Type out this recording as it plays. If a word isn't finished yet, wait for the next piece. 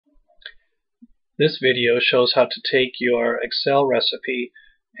This video shows how to take your Excel recipe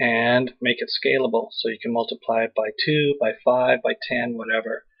and make it scalable, so you can multiply it by 2, by 5, by 10,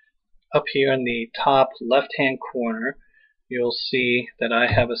 whatever. Up here in the top left hand corner you'll see that I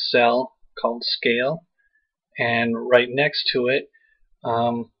have a cell called Scale, and right next to it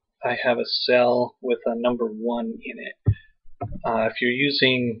I have a cell with a number 1 in it. If you're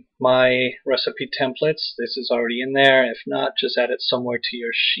using my recipe templates, this is already in there. If not, just add it somewhere to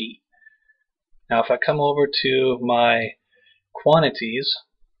your sheet. Now if I come over to my quantities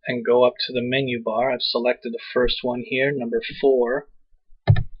and go up to the menu bar, I've selected the first one here, number 4,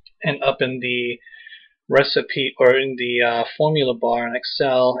 and up in the recipe or in the formula bar in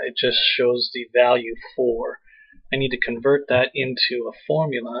Excel, it just shows the value 4. I need to convert that into a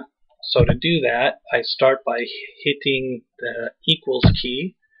formula. So to do that, I start by hitting the equals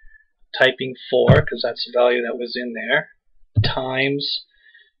key, typing 4 because that's the value that was in there, times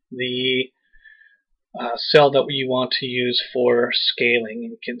the cell that you want to use for scaling.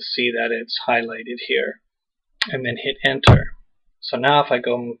 You can see that it's highlighted here, and then hit enter. So now if I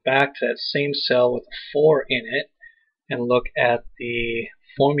go back to that same cell with a 4 in it and look at the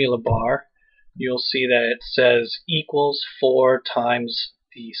formula bar, you'll see that it says equals 4 times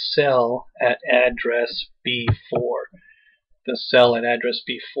the cell at address B4. The cell at address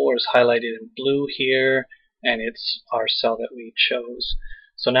B4 is highlighted in blue here, and it's our cell that we chose.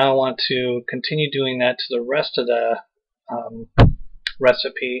 So now I want to continue doing that to the rest of the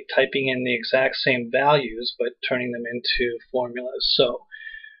recipe, typing in the exact same values but turning them into formulas. So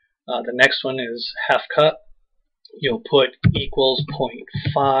the next one is half cup. You'll put equals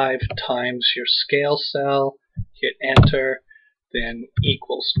 0.5 times your scale cell, hit enter, then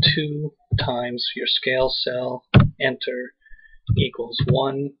equals 2 times your scale cell, enter, equals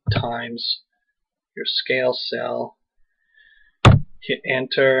 1 times your scale cell, hit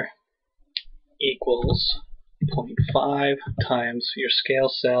enter, equals 0.5 times your scale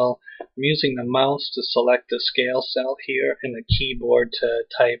cell. I'm using the mouse to select the scale cell here and the keyboard to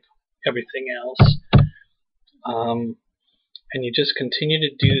type everything else. And you just continue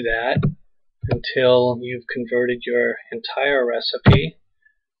to do that until you've converted your entire recipe.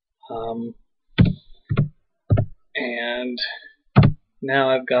 And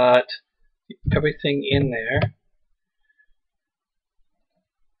now I've got everything in there.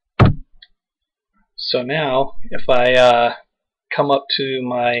 So now if I come up to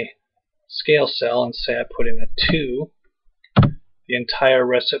my scale cell and say I put in a 2, the entire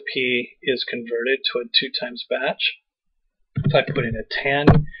recipe is converted to a 2 times batch. If I put in a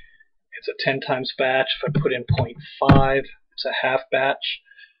 10, it's a 10 times batch. If I put in 0.5, it's a half batch.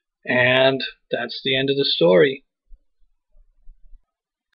 And that's the end of the story.